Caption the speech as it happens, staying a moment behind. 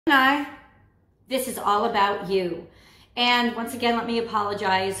Gemini, this is all about you. And once again, let me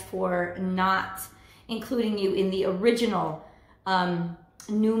apologize for not including you in the original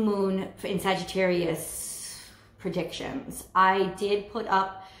new moon in Sagittarius predictions. I did put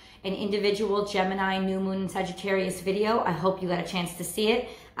up an individual Gemini new moon in Sagittarius video. I hope you got a chance to see it.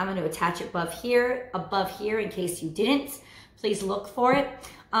 I'm going to attach it above here in case you didn't. Please look for it.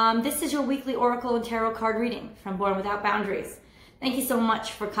 This is your weekly oracle and tarot card reading from Born Without Boundaries. Thank you so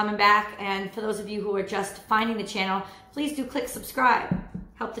much for coming back. And for those of you who are just finding the channel, please do click subscribe.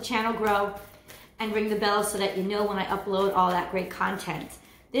 Help the channel grow and ring the bell so that you know when I upload all that great content.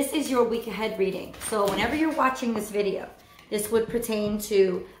 This is your week ahead reading. So whenever you're watching this video, this would pertain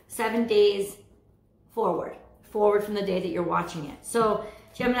to 7 days forward from the day that you're watching it. So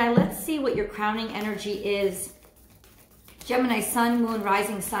Gemini, let's see what your crowning energy is. Gemini, sun, moon,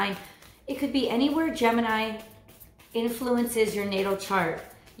 rising sign. It could be anywhere Gemini influences your natal chart.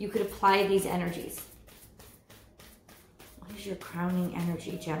 You could apply these energies. What is your crowning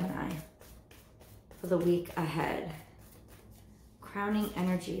energy, Gemini, for the week ahead? Crowning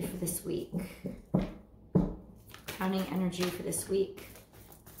energy for this week. Crowning energy for this week.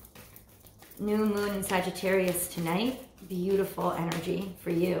 New moon in Sagittarius tonight. Beautiful energy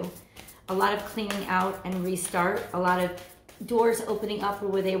for you. A lot of cleaning out and restart. A lot of doors opening up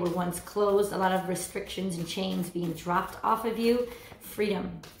where they were once closed. A lot of restrictions and chains being dropped off of you.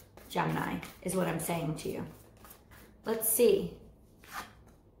 Freedom, Gemini, is what I'm saying to you. Let's see.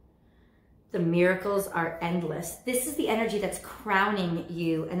 The miracles are endless. This is the energy that's crowning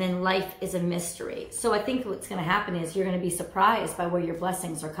you, and then life is a mystery. So I think what's going to happen is you're going to be surprised by where your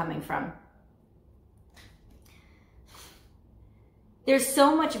blessings are coming from. There's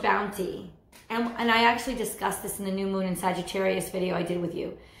so much bounty. And I actually discussed this in the new moon in Sagittarius video I did with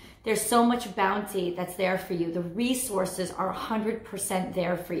you. There's so much bounty that's there for you. The resources are 100%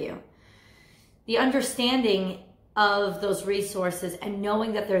 there for you. The understanding of those resources and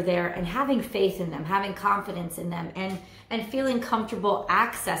knowing that they're there and having faith in them, having confidence in them, and feeling comfortable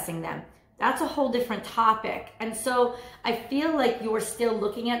accessing them, that's a whole different topic. And so I feel like you're still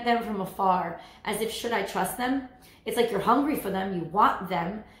looking at them from afar as if, should I trust them? It's like you're hungry for them, you want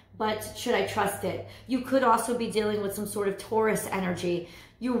them, but should I trust it? You could also be dealing with some sort of Taurus energy.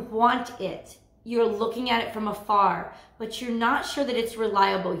 You want it. You're looking at it from afar, but you're not sure that it's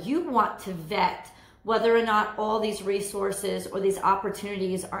reliable. You want to vet whether or not all these resources or these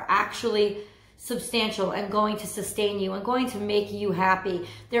opportunities are actually substantial and going to sustain you and going to make you happy.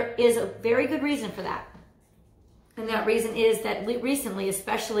 There is a very good reason for that. And that reason is that recently,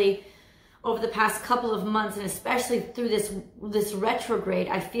 especially over the past couple of months, and especially through this retrograde,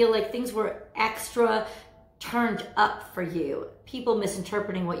 I feel like things were extra turned up for you. People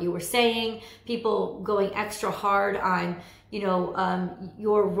misinterpreting what you were saying, people going extra hard on, you know,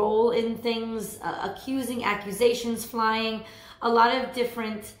 your role in things, accusing, accusations flying, a lot of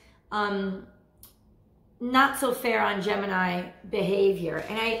different not so fair on Gemini behavior.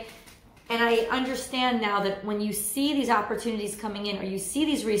 And I understand now that when you see these opportunities coming in or you see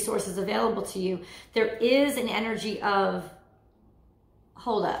these resources available to you, there is an energy of,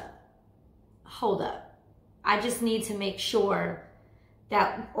 hold up. I just need to make sure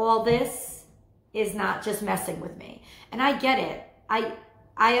that all this is not just messing with me. And I get it.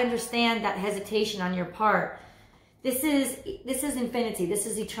 I understand that hesitation on your part. This is infinity. This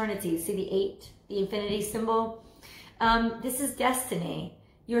is eternity. See the 8, the infinity symbol? This is destiny.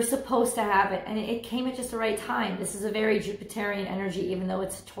 You're supposed to have it, and it came at just the right time. This is a very Jupiterian energy, even though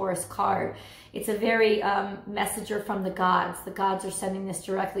it's a Taurus card. It's a very messenger from the gods. The gods are sending this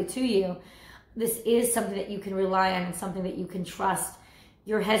directly to you. This is something that you can rely on and something that you can trust.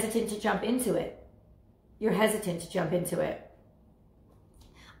 You're hesitant to jump into it. You're hesitant to jump into it.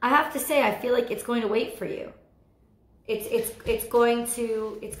 I have to say, I feel like it's going to wait for you. It's going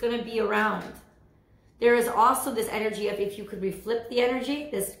to be around. There is also this energy of, if you could reflip the energy,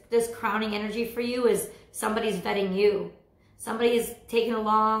 this crowning energy for you is somebody's vetting you. Somebody is taking a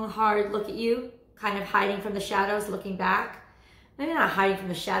long, hard look at you, kind of hiding from the shadows, looking back. Maybe not hiding from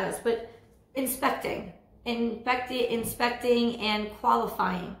the shadows, but inspecting and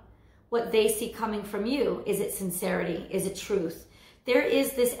qualifying what they see coming from you. Is it sincerity? Is it truth? There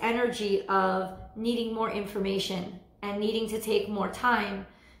is this energy of needing more information and needing to take more time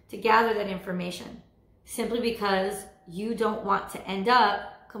to gather that information, simply because you don't want to end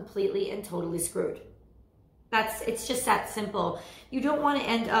up completely and totally screwed. It's just that simple. You don't want to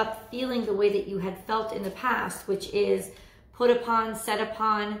end up feeling the way that you had felt in the past, which is put upon, set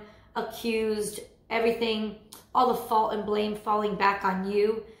upon, accused, everything, all the fault and blame falling back on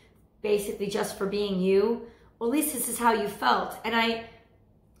you, basically just for being you. Well, at least this is how you felt. And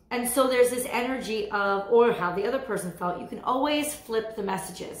And so there's this energy of, or how the other person felt. You can always flip the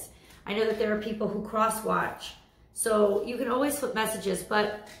messages. I know that there are people who cross-watch. So you can always flip messages,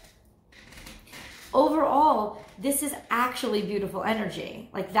 but overall, this is actually beautiful energy.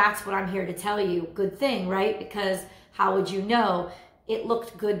 Like, that's what I'm here to tell you. Good thing, right? Because how would you know? It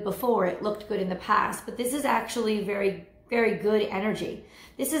looked good before. It looked good in the past. But this is actually very, very good energy.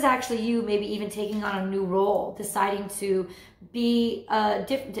 This is actually you maybe even taking on a new role, deciding to be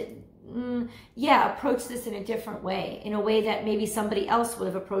approach this in a different way, in a way that maybe somebody else would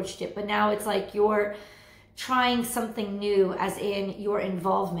have approached it. But now it's like you're trying something new, as in your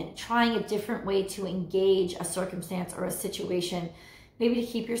involvement, trying a different way to engage a circumstance or a situation, maybe to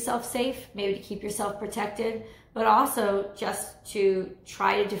keep yourself safe, maybe to keep yourself protected, but also just to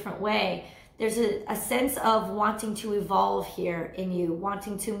try a different way. There's a sense of wanting to evolve here in you,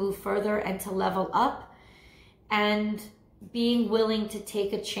 wanting to move further and to level up, and being willing to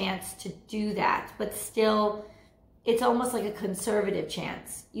take a chance to do that. But still, it's almost like a conservative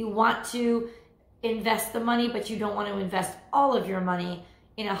chance. You want to invest the money, but you don't want to invest all of your money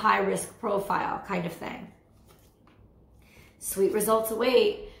in a high risk profile kind of thing. Sweet results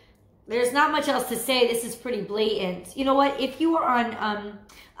await. There's not much else to say. This is pretty blatant. You know what? If you are on,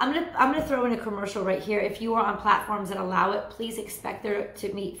 I'm gonna throw in a commercial right here. If you are on platforms that allow it, please expect there to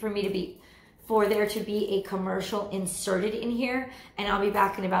be a commercial inserted in here, and I'll be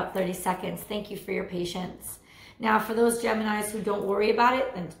back in about 30 seconds. Thank you for your patience. Now, for those Geminis who don't worry about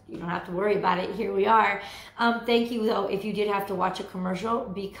it, and you don't have to worry about it, here we are. Thank you, though, if you did have to watch a commercial,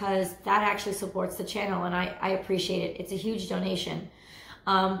 because that actually supports the channel, and I appreciate it. It's a huge donation,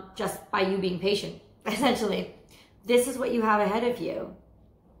 just by you being patient, essentially. This is what you have ahead of you.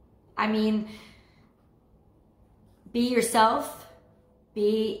 I mean, be yourself,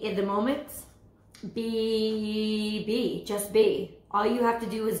 be in the moment, just be. All you have to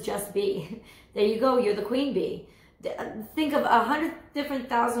do is just be. There you go, you're the queen bee. Think of 100 different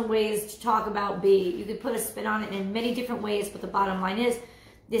thousand ways to talk about bee. You could put a spin on it in many different ways, but the bottom line is,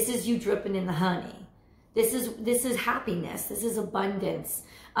 this is you dripping in the honey. This is happiness. This is abundance.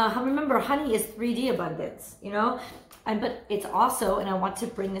 Remember, honey is 3D abundance, you know? But it's also, and I want to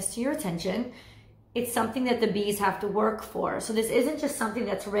bring this to your attention, it's something that the bees have to work for. So this isn't just something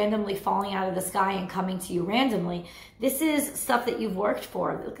that's randomly falling out of the sky and coming to you randomly. This is stuff that you've worked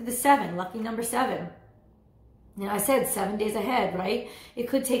for. Look at the 7, lucky number 7. You know, I said 7 days ahead, right? It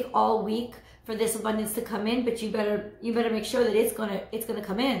could take all week for this abundance to come in, but you better make sure that it's gonna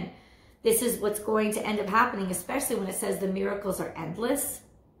come in. This is what's going to end up happening, especially when it says the miracles are endless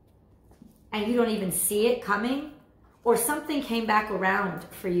and you don't even see it coming, or something came back around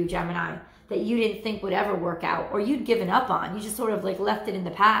for you, Gemini, that you didn't think would ever work out, or you'd given up on. You just sort of like left it in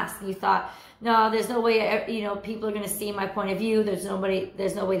the past, and you thought, no, there's no way, you know, people are going to see my point of view. There's no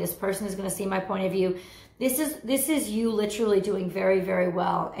way this person is going to see my point of view. This is you literally doing very, very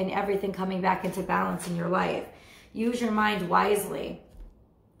well, and everything coming back into balance in your life. Use your mind wisely.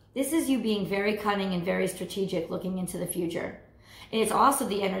 This is you being very cunning and very strategic, looking into the future. And it's also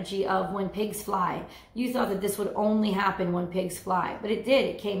the energy of when pigs fly. You thought that this would only happen when pigs fly, but it did.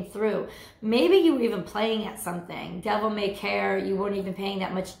 It came through. Maybe you were even playing at something. Devil may care. You weren't even paying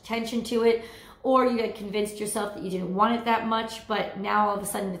that much attention to it, or you had convinced yourself that you didn't want it that much, but now all of a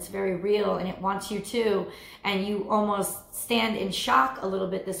sudden it's very real and it wants you too. And you almost stand in shock a little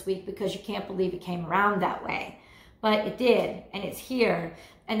bit this week because you can't believe it came around that way. But it did, and it's here.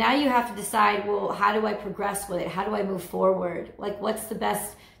 And now you have to decide, well, how do I progress with it? How do I move forward? Like, what's the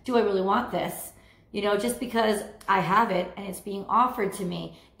best? Do I really want this? You know, just because I have it and it's being offered to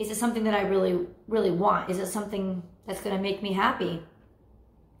me, is it something that I really, really want? Is it something that's going to make me happy?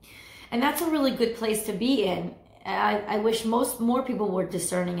 And that's a really good place to be in. I wish more people were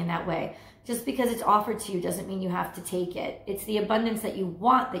discerning in that way. Just because it's offered to you doesn't mean you have to take it. It's the abundance that you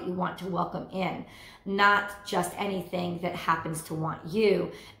want to welcome in, not just anything that happens to want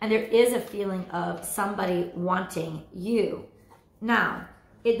you. And there is a feeling of somebody wanting you. Now,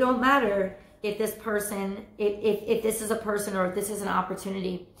 it don't matter if this person, if this is a person, or if this is an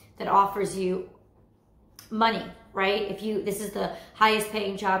opportunity that offers you money, right? This is the highest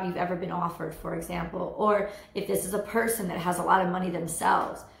paying job you've ever been offered, for example, or if this is a person that has a lot of money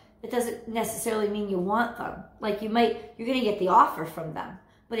themselves. It doesn't necessarily mean you want them. Like, you're going to get the offer from them,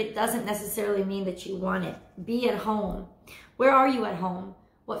 but it doesn't necessarily mean that you want it. Be at home. Where are you at home?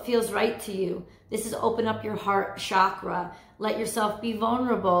 What feels right to you? This is open up your heart chakra. Let yourself be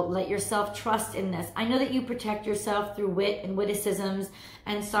vulnerable. Let yourself trust in this. I know that you protect yourself through wit and witticisms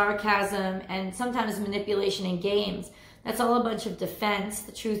and sarcasm and sometimes manipulation and games. That's all a bunch of defense.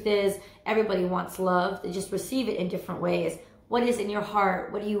 The truth is, everybody wants love. They just receive it in different ways. What is in your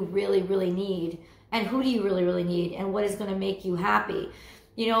heart? What do you really, really need? And who do you really, really need? And what is going to make you happy?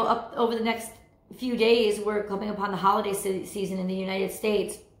 You know, over the next few days, we're coming upon the holiday season in the United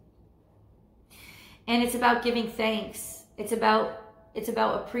States. And it's about giving thanks. It's about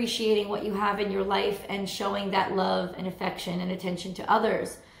appreciating what you have in your life and showing that love and affection and attention to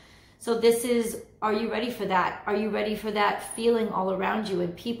others. So this is, are you ready for that? Are you ready for that feeling all around you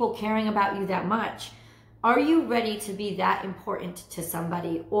and people caring about you that much? Are you ready to be that important to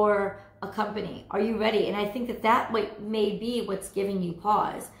somebody or a company? Are you ready? And I think that may be what's giving you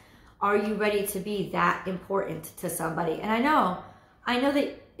pause. Are you ready to be that important to somebody? And I know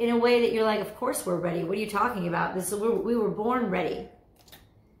that in a way that you're like, of course we're ready. What are you talking about? We were born ready.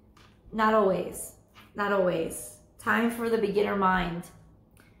 Not always. Not always. Time for the beginner mind.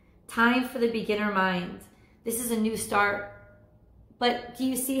 Time for the beginner mind. This is a new start. But do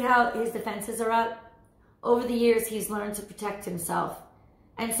you see how his defenses are up? Over the years, he's learned to protect himself.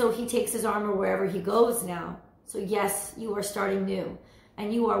 And so he takes his armor wherever he goes now. So yes, you are starting new.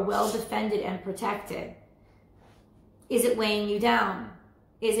 And you are well defended and protected. Is it weighing you down?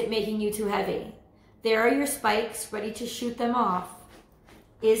 Is it making you too heavy? There are your spikes, ready to shoot them off.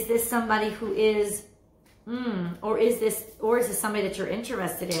 Is this somebody who is, or is this somebody that you're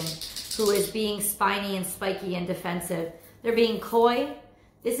interested in who is being spiny and spiky and defensive? They're being coy.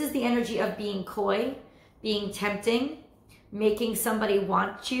 This is the energy of being coy, being tempting, making somebody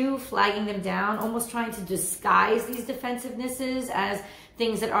want you, flagging them down, almost trying to disguise these defensivenesses as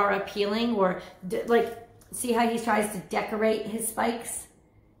things that are appealing, or like, see how he tries to decorate his spikes?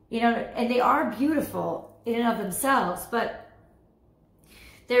 You know, and they are beautiful in and of themselves, but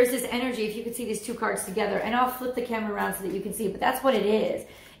there's this energy, if you could see these two cards together, and I'll flip the camera around so that you can see, but that's what it is.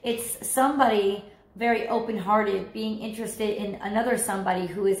 It's somebody very open-hearted being interested in another somebody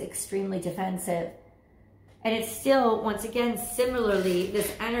who is extremely defensive. And it's still, once again, similarly,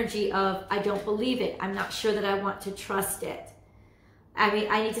 this energy of, I don't believe it. I'm not sure that I want to trust it. I mean,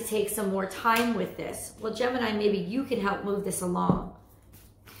 I need to take some more time with this. Well, Gemini, maybe you can help move this along,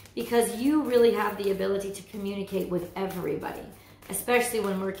 because you really have the ability to communicate with everybody, especially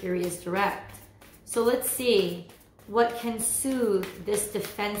when Mercury is direct. So let's see what can soothe this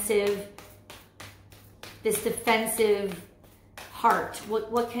defensive heart.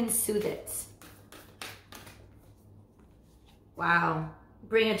 What can soothe it? Wow.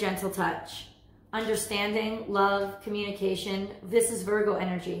 Bring a gentle touch. Understanding, love, communication. This is Virgo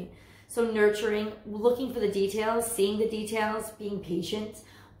energy. So nurturing, looking for the details, seeing the details, being patient,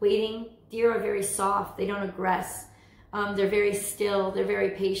 waiting. Deer are very soft. They don't aggress. They're very still. They're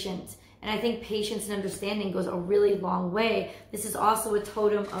very patient. And I think patience and understanding goes a really long way. This is also a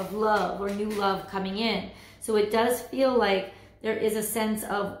totem of love or new love coming in. So it does feel like there is a sense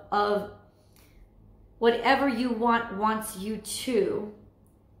of whatever you want wants you to,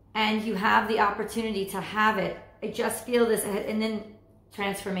 and you have the opportunity to have it. I just feel this, and then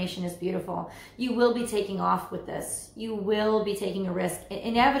transformation is beautiful. You will be taking off with this. You will be taking a risk.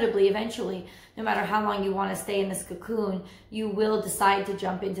 Inevitably, eventually, no matter how long you want to stay in this cocoon, you will decide to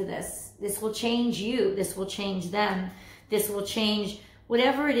jump into this. This will change you. This will change them. This will change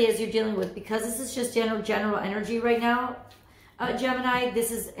whatever it is you're dealing with, because this is just general energy right now. Gemini,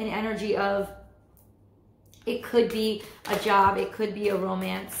 this is an energy of, it could be a job, it could be a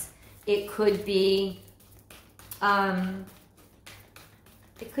romance, it could be in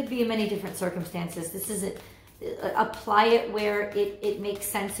many different circumstances. This is it. Apply it where it makes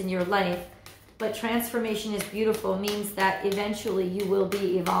sense in your life. But transformation is beautiful, means that eventually you will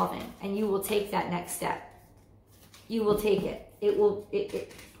be evolving and you will take that next step. You will take it.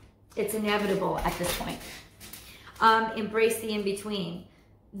 It's inevitable at this point. Embrace the in-between.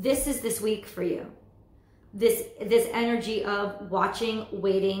 This is this week for you. This energy of watching,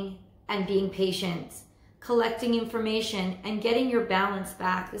 waiting, and being patient, collecting information, and getting your balance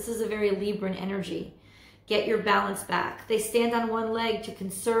back. This is a very Libran energy. Get your balance back. They stand on one leg to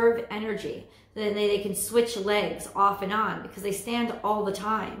conserve energy. Then they can switch legs off and on because they stand all the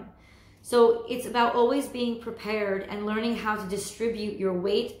time. So it's about always being prepared and learning how to distribute your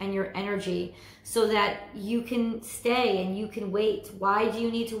weight and your energy so that you can stay and you can wait. Why do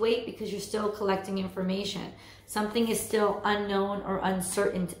you need to wait? Because you're still collecting information. Something is still unknown or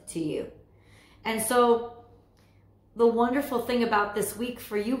uncertain to you. And so the wonderful thing about this week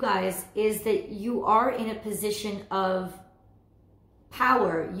for you guys is that you are in a position of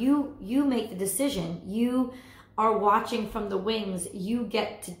power. You make the decision. You are watching from the wings. You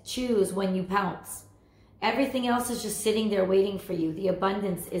get to choose when you pounce. Everything else is just sitting there waiting for you. The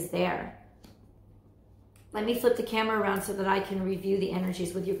abundance is there. Let me flip the camera around so that I can review the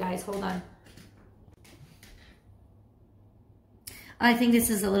energies with you guys. Hold on. I think this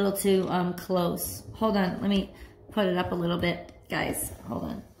is a little too close. Hold on. Let me put it up a little bit. Guys, hold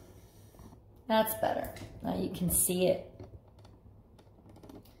on. That's better. Now you can see it.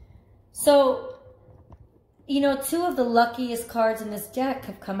 So, you know, 2 of the luckiest cards in this deck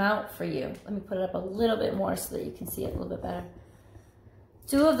have come out for you. Let me put it up a little bit more so that you can see it a little bit better.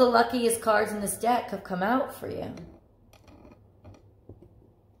 2 of the luckiest cards in this deck have come out for you.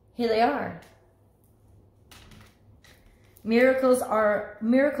 Here they are. Miracles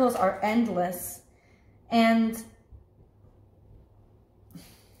are endless, and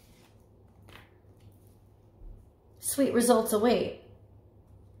sweet results await.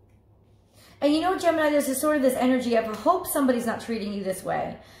 And you know, Gemini, there's this energy of, I hope somebody's not treating you this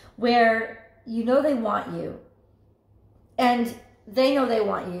way, where you know they want you, and they know they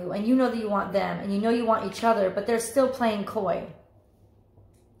want you, and you know that you want them, and you know you want each other, but they're still playing coy.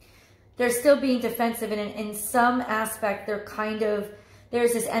 They're still being defensive, and in some aspect,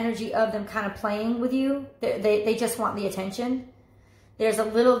 there's this energy of them kind of playing with you. They just want the attention. There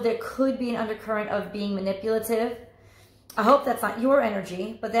could be an undercurrent of being manipulative. I hope that's not your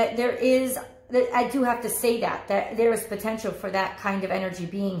energy, but that I do have to say that there is potential for that kind of energy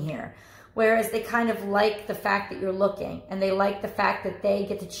being here. Whereas they kind of like the fact that you're looking, and they like the fact that they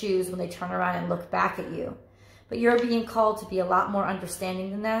get to choose when they turn around and look back at you. But you're being called to be a lot more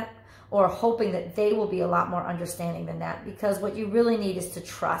understanding than that, or hoping that they will be a lot more understanding than that, because what you really need is to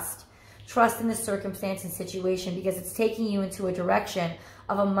trust. Trust in the circumstance and situation, because it's taking you into a direction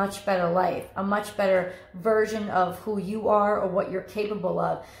of a much better life, a much better version of who you are or what you're capable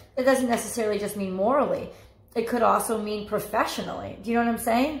of. It doesn't necessarily just mean morally. It could also mean professionally. Do you know what I'm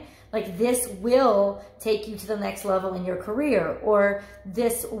saying? Like, this will take you to the next level in your career, or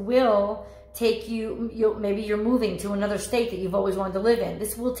this will take you, maybe you're moving to another state that you've always wanted to live in.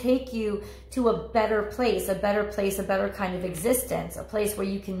 This will take you to a better place, a better kind of existence, a place where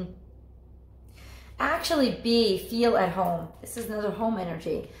you can actually feel at home. This is another home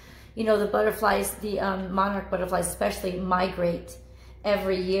energy. You know, the butterflies, the monarch butterflies especially, migrate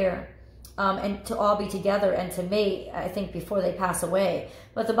every year. And to all be together and to mate, I think, before they pass away.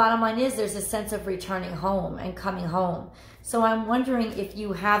 But the bottom line is there's a sense of returning home and coming home. So I'm wondering if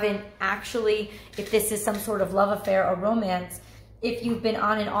you haven't actually, if this is some sort of love affair or romance, if you've been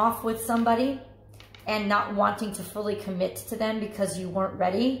on and off with somebody and not wanting to fully commit to them because you weren't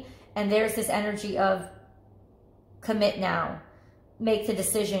ready. And there's this energy of commit now, make the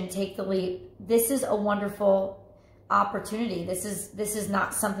decision, take the leap. This is a wonderful opportunity. This is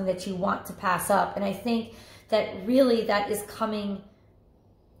not something that you want to pass up. And I think that really that is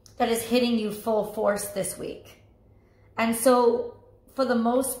hitting you full force this week. And so for the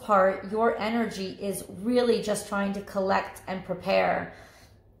most part, your energy is really just trying to collect and prepare.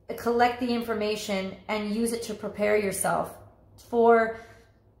 Collect the information and use it to prepare yourself for,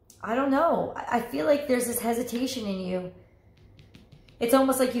 I don't know, I feel like there's this hesitation in you. It's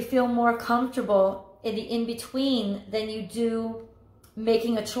almost like you feel more comfortable in the in-between than you do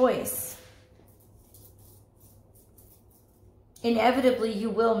making a choice. Inevitably, you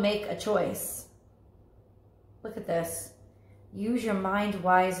will make a choice. Look at this. Use your mind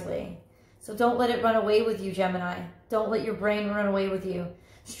wisely. So don't let it run away with you, Gemini. Don't let your brain run away with you.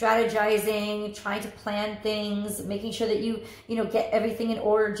 Strategizing, trying to plan things, making sure that you get everything in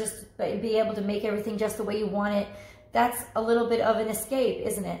order, just be able to make everything just the way you want it. That's a little bit of an escape,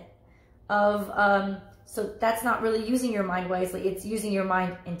 isn't it? So that's not really using your mind wisely. It's using your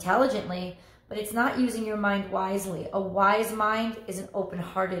mind intelligently, but it's not using your mind wisely. A wise mind is an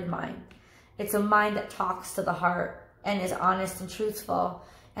open-hearted mind. It's a mind that talks to the heart and is honest and truthful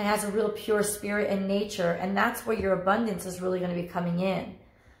and has a real pure spirit and nature. And that's where your abundance is really going to be coming in.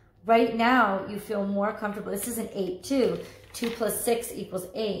 Right now, you feel more comfortable. This is an 8 too. 2 plus 6 equals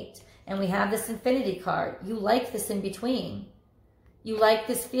 8. And we have this infinity card. You like this in between. You like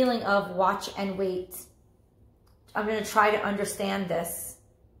this feeling of watch and wait. I'm going to try to understand this.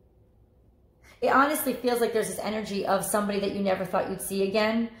 It honestly feels like there's this energy of somebody that you never thought you'd see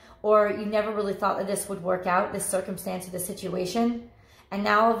again, or you never really thought that this would work out, this circumstance or this situation. And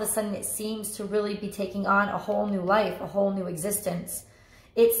now all of a sudden it seems to really be taking on a whole new life, a whole new existence.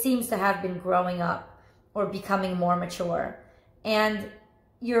 It seems to have been growing up or becoming more mature. And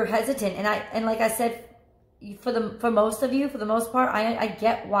you're hesitant. And like I said, for most of you, for the most part, I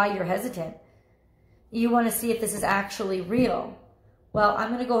get why you're hesitant. You want to see if this is actually real. Well, I'm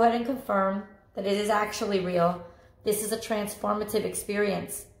going to go ahead and confirm that it is actually real. This is a transformative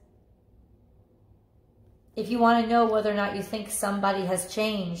experience. If you want to know whether or not you think somebody has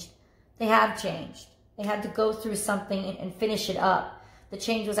changed, they have changed. They had to go through something and finish it up. The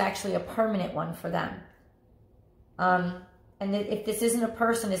change was actually a permanent one for them. And if this isn't a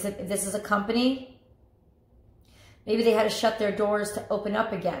person, if this is a company, maybe they had to shut their doors to open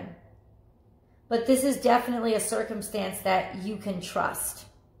up again. But this is definitely a circumstance that you can trust.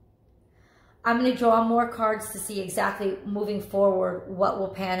 I'm going to draw more cards to see exactly moving forward what will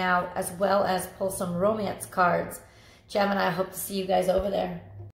pan out, as well as pull some romance cards. Gemini, I hope to see you guys over there.